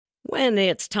When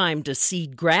it's time to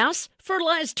seed grass,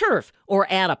 fertilize turf, or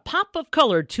add a pop of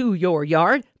color to your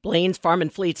yard, Blaine's Farm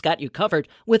and Fleet's got you covered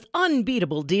with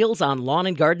unbeatable deals on lawn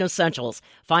and garden essentials.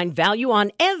 Find value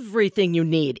on everything you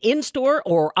need in-store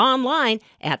or online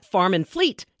at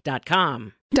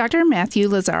farmandfleet.com. Dr. Matthew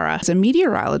Lazzara is a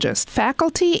meteorologist,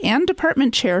 faculty and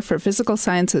department chair for physical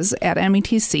sciences at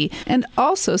METC, and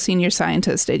also senior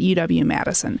scientist at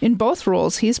UW-Madison. In both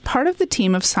roles, he's part of the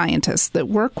team of scientists that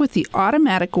work with the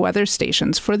automatic weather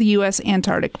stations for the U.S.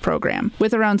 Antarctic program.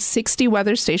 With around 60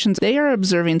 weather stations, they are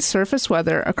observing surface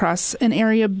weather across an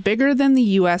area bigger than the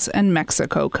U.S. and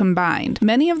Mexico combined.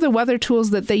 Many of the weather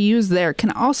tools that they use there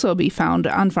can also be found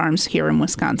on farms here in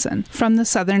Wisconsin. From the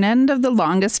southern end of the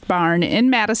longest barn in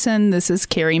Madison, this is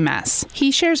Carrie Mess.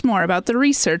 He shares more about the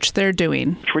research they're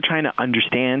doing. We're trying to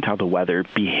understand how the weather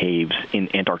behaves in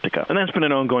Antarctica. And that's been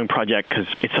an ongoing project because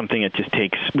it's something that just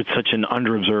takes, with such an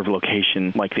under-observed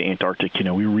location like the Antarctic, it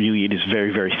is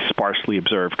very, very sparsely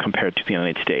observed compared to the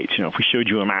United States. If we showed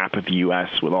you a map of the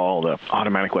U.S. with all the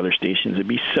automatic weather stations, it'd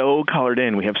be so colored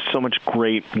in. We have so much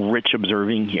great, rich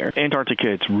observing here.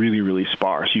 Antarctica, it's really, really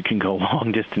sparse. You can go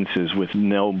long distances with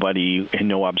nobody and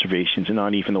no observations, and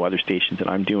not even the weather stations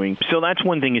that I'm doing. So that's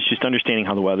one thing, is just understanding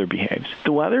how the weather behaves.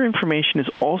 The weather information is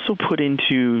also put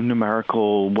into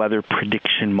numerical weather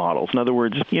prediction models. In other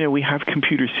words, we have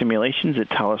computer simulations that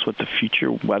tell us what the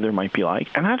future weather might be like.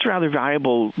 And that's rather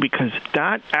valuable because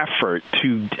that effort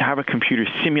to have a computer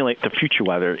simulate the future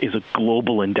weather is a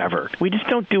global endeavor. We just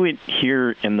don't do it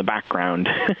here in the background,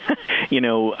 in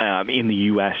the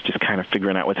U.S., just kind of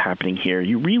figuring out what's happening here.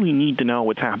 You really need to know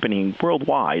what's happening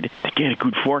worldwide to get a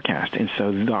good forecast. And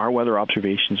so our weather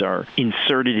observations are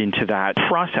inserted into that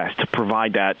process to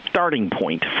provide that starting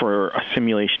point for a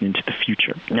simulation into the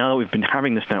future. Now that we've been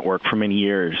having this network for many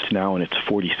years, now in its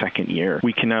 42nd year,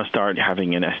 we can now start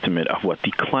having an estimate of what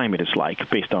the climate is like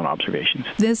based on observations.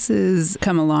 This has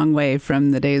come a long way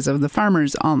from the days of the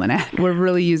Farmer's Almanac. We're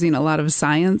really using a lot of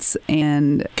science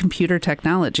and computer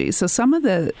technology. So some of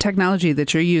the technology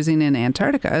that you're using in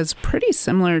Antarctica is pretty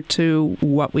similar to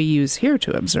what we use here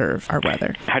to observe our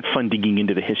weather. I had fun digging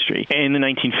into the history. In the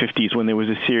 1950s, when there was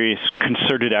a serious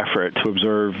concerted effort to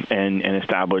observe and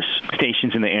establish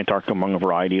stations in the Antarctic among a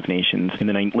variety of nations in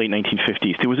the late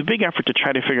 1950s, there was a big effort to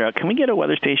try to figure out, can we get a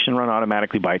weather station run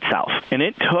automatically by itself? And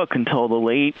it took until the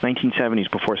late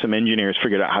 1970s before some engineers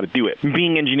figured out how to do it.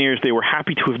 Being engineers, they were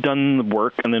happy to have done the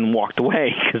work and then walked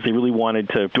away because they really wanted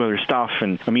to do other stuff.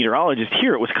 And a meteorologist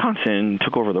here at Wisconsin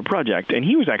took over the project, and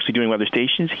he was actually doing weather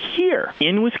stations here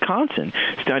in Wisconsin,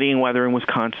 studying weather in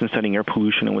Wisconsin, studying air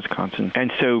pollution in Wisconsin.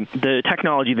 And so the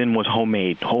technology then was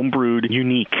homemade, homebrewed,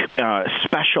 unique,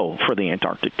 special for the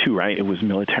Antarctic too, right? It was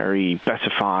military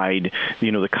specified,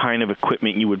 the kind of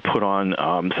equipment you would put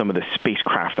on some of the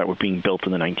spacecraft that were being built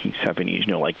in the 1970s,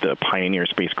 like the Pioneer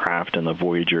spacecraft and the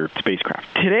Voyager spacecraft.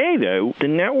 Today, though, the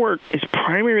network is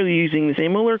primarily using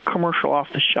similar commercial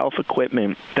off-the-shelf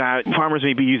equipment that farmers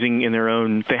may be using in their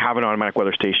own. They have an automatic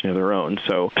weather station of their own.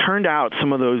 So turned out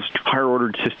some of those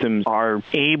higher-ordered systems are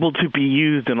able to be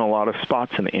used in a lot of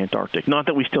spots in the Antarctic. Not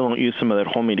that we still don't use some of that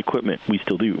homemade equipment. We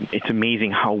still do. It's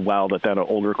amazing how well that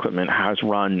older equipment has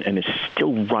run and is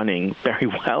still running very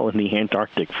well in the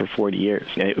Antarctic for 40 years.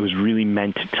 It was really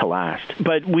meant to last.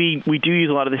 But we do use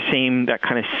a lot of that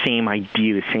kind of same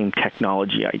idea, the same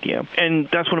technology idea. And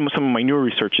that's one of some of my newer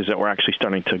research is that we're actually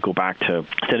starting to go back to,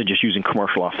 instead of just using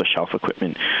commercial off-the-shelf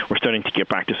equipment, we're starting to get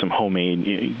back to some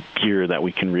homemade gear that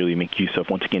we can really make use of,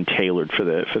 once again, tailored for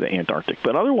the Antarctic.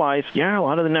 But otherwise, a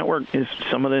lot of the network is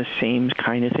some of the same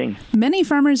kind of thing. Many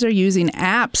farmers are using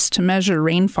apps to measure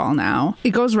rainfall now.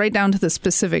 It goes right down to the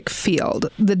specific field.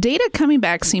 The data coming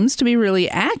back seems to be really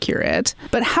accurate,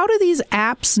 but how do these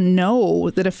apps know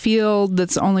that a field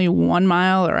that's only 1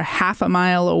 mile or a half a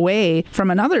mile away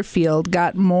from another field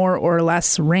got more or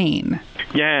less rain?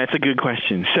 Yeah, it's a good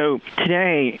question. So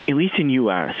today, at least in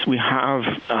U.S., we have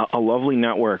a lovely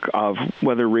network of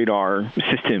weather radar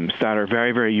systems that are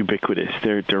very, very ubiquitous.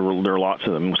 There are lots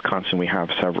of them. In Wisconsin, we have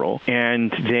several.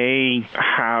 And they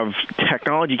have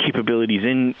technology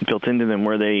capabilities built into them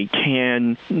where they're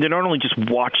not only just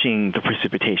watching the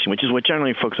precipitation, which is what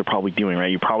generally folks are probably doing,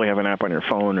 right? You probably have an app on your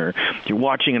phone, or you're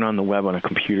watching it on the web on a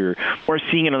computer, or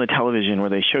seeing it on the television where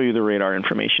they show you the radar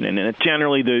information. And it's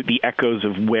generally the echoes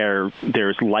of where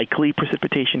there's likely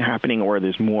precipitation happening or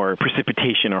there's more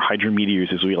precipitation or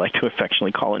hydrometeors, as we like to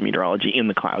affectionately call it in meteorology, in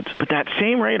the clouds. But that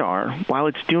same radar, while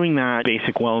it's doing that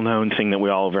basic well-known thing that we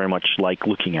all very much like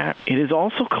looking at, it is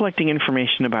also collecting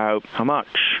information about how much,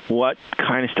 what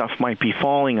kind of stuff might be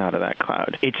falling out of that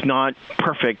cloud. It's not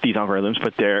perfect, these algorithms,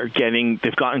 but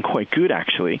they've gotten quite good,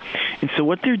 actually. And so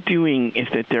what they're doing is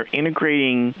that they're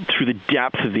integrating through the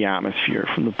depth of the atmosphere,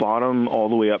 from the bottom all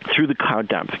the way up through the cloud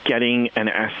depth, getting an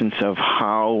essence of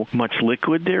how much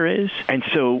liquid there is. And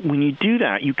so when you do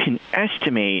that, you can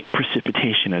estimate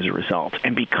precipitation as a result.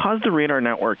 And because the radar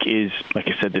network is, like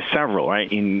I said, there's several,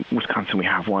 right? In Wisconsin, we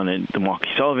have one in the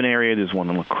Milwaukee-Sullivan area. There's one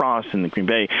in La Crosse and the Green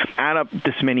Bay. Add up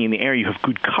this many in the area, you have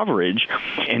good coverage.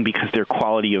 And because their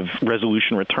quality of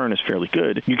resolution return is fairly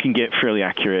good, you can get fairly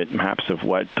accurate maps of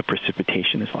what the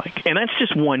precipitation is like. And that's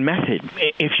just one method.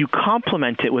 If you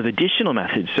complement it with additional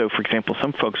methods, so for example,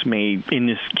 some folks in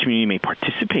this community may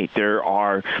participate. There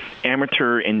are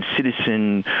amateur and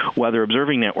citizen weather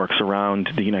observing networks around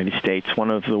the United States.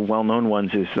 One of the well-known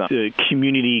ones is the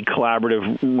Community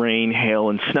Collaborative Rain, Hail,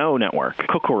 and Snow Network,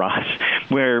 COCORAS,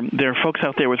 where there are folks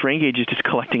out there with rain gauges just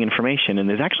collecting information, and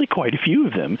there's actually quite a few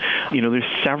of them.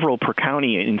 There's several per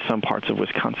county in some parts of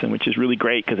Wisconsin, which is really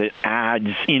great because it adds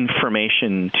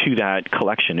information to that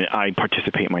collection. I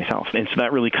participate myself, and so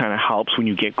that really kind of helps when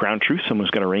you get ground truth.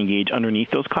 Someone's got a rain gauge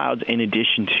underneath those clouds, in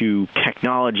addition to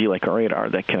technology like a radar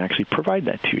that can actually provide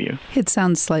that to you. It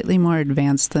sounds slightly more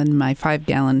advanced than my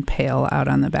 5-gallon pail out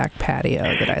on the back patio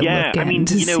that I look in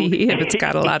to see if it's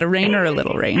got a lot of rain or a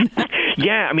little rain.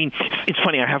 Yeah, it's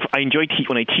funny. I enjoy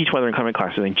when I teach weather and climate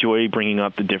classes. I enjoy bringing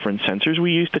up the different sensors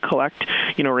we use to collect,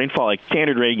 rainfall. Like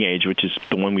standard rain gauge, which is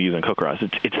the one we use on COCORAS.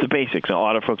 It's the basics. A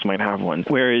lot of folks might have one.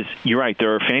 Whereas you're right,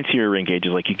 there are fancier rain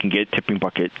gauges. Like you can get tipping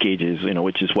bucket gauges,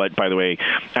 which is what, by the way,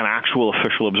 an actual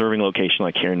official observing location,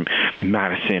 like here in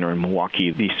Madison or in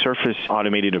Milwaukee, these surface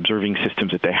automated observing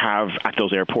systems that they have at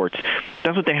those airports.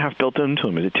 That's what they have built into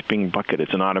them. Is a tipping bucket.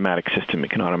 It's an automatic system.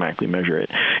 It can automatically measure it,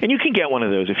 and you can get one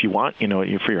of those if you want.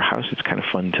 For your house, it's kind of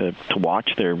fun to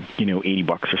watch. They're, $80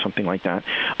 or something like that.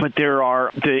 But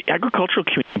the agricultural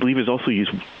community, I believe, has also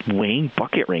used weighing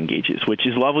bucket rain gauges, which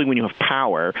is lovely when you have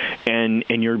power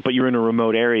but you're in a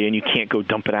remote area and you can't go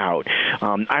dump it out.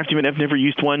 I have to admit, I've never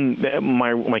used one.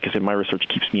 Like I said, my research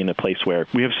keeps me in a place where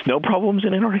we have snow problems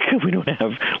in Antarctica. We don't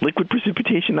have liquid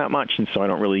precipitation that much, and so I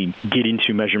don't really get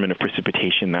into measurement of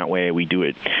precipitation that way. We do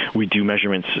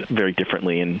measurements very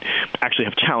differently, and actually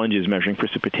have challenges measuring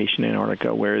precipitation in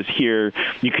Antarctica, whereas here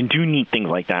you can do neat things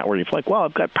like that where you're like, well,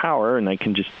 I've got power and I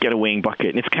can just get a weighing bucket,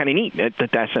 and it's kind of neat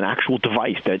that's an actual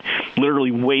device that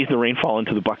literally weighs the rainfall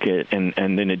into the bucket and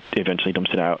then it eventually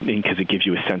dumps it out, because it gives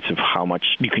you a sense of how much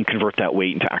you can convert that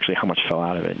weight into actually how much fell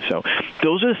out of it. So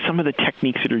those are some of the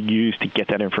techniques that are used to get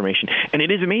that information, and it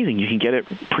is amazing. You can get it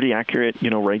pretty accurate,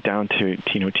 right down to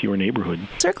your neighborhood.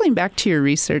 Circling back to your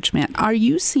research, Matt, are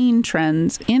you seeing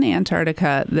trends in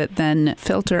Antarctica that then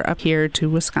filter up here to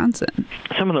Wisconsin?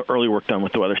 Some of the early work done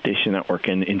with the Weather Station Network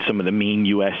and in some of the main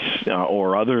U.S.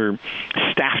 Or other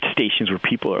staffed stations where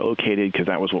people are located, because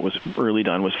that was what was early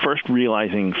done, was first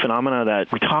realizing phenomena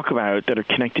that we talk about that are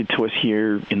connected to us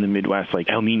here in the Midwest, like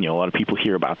El Nino. A lot of people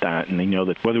hear about that, and they know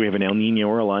that whether we have an El Nino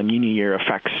or a La Nina year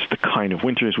affects the kind of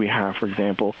winters we have, for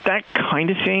example. That kind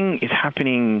of thing is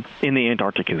happening in the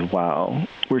Antarctic as well.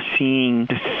 We're seeing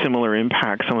the similar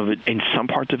impact, some of it in some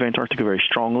parts of Antarctica very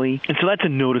strongly, and so that's a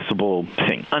noticeable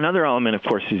thing. Another element, of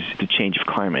course, is the change of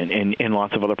climate, and in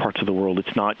lots of other parts of the world,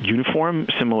 it's not uniform.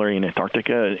 Similarly, in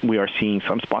Antarctica, we are seeing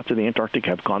some spots of the Antarctic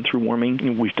have gone through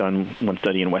warming. We've done one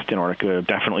study in West Antarctica,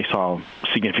 definitely saw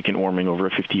significant warming over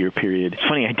a 50-year period. It's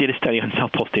funny, I did a study on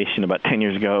South Pole Station about 10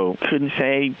 years ago. Couldn't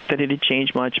say that it had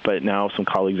changed much, but now some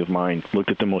colleagues of mine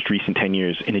looked at the most recent 10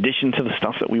 years, in addition to the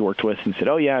stuff that we worked with, and said,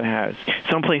 oh yeah, it has.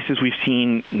 Some places we've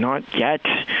seen not yet.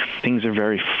 Things are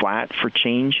very flat for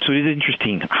change. So it is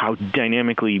interesting how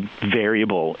dynamically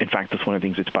variable. In fact, that's one of the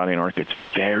things that's about Antarctica.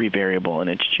 It's very variable in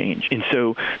its change. And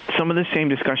so some of the same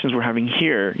discussions we're having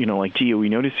here, like, gee, are we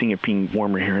noticing it being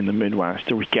warmer here in the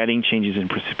Midwest? Are we getting changes in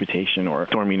precipitation or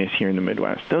storminess here in the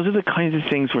Midwest? Those are the kinds of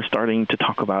things we're starting to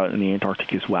talk about in the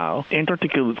Antarctic as well.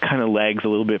 Antarctica kind of lags a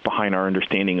little bit behind our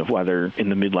understanding of weather in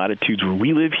the mid-latitudes where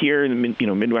we live here in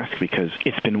the Midwest, because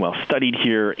it's been well studied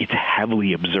here. It's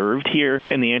heavily observed here.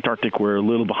 In the Antarctic, we're a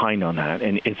little behind on that.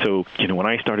 And so, when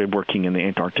I started working in the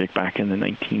Antarctic Arctic back in the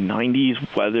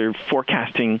 1990s. Weather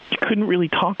forecasting, you couldn't really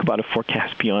talk about a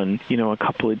forecast beyond, a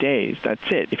couple of days. That's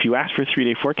it. If you asked for a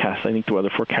 3-day forecast, I think the weather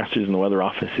forecasters in the weather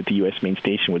office at the U.S. main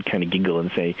station would kind of giggle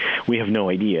and say, we have no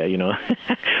idea,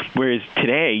 Whereas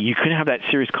today, you couldn't have that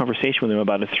serious conversation with them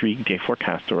about a 3-day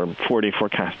forecast or a 4-day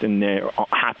forecast, and they're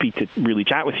happy to really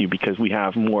chat with you because we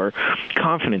have more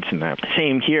confidence in that.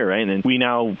 Same here, right? And we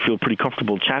now feel pretty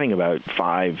comfortable chatting about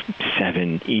 5,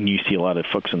 7, and you see a lot of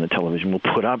folks on the television will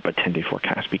put up a 10-day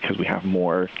forecast because we have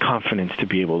more confidence to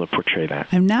be able to portray that.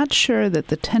 I'm not sure that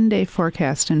the 10-day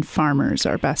forecast and farmers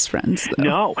are best friends, though.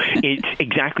 No, it's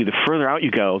exactly. The further out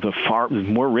you go, there's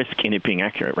more risk in it being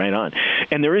accurate, right on.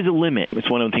 And there is a limit. It's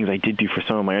one of the things I did do for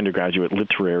some of my undergraduate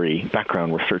literary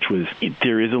background research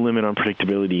there is a limit on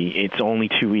predictability. It's only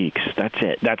 2 weeks. That's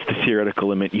it. That's the theoretical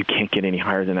limit. You can't get any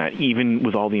higher than that. Even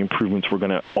with all the improvements we're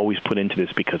going to always put into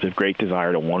this because of great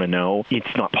desire to want to know,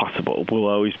 it's not possible. We'll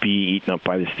always be eaten up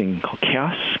by this thing called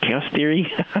chaos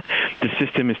theory. The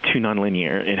system is too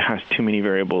nonlinear. It has too many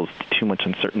variables, too much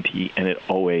uncertainty, and it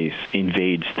always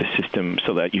invades the system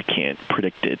so that you can't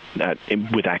predict it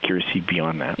with accuracy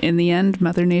beyond that. In the end,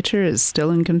 Mother Nature is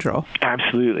still in control.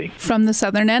 Absolutely. From the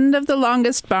southern end of the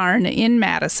longest barn in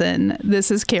Madison,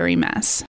 this is Carrie Mess.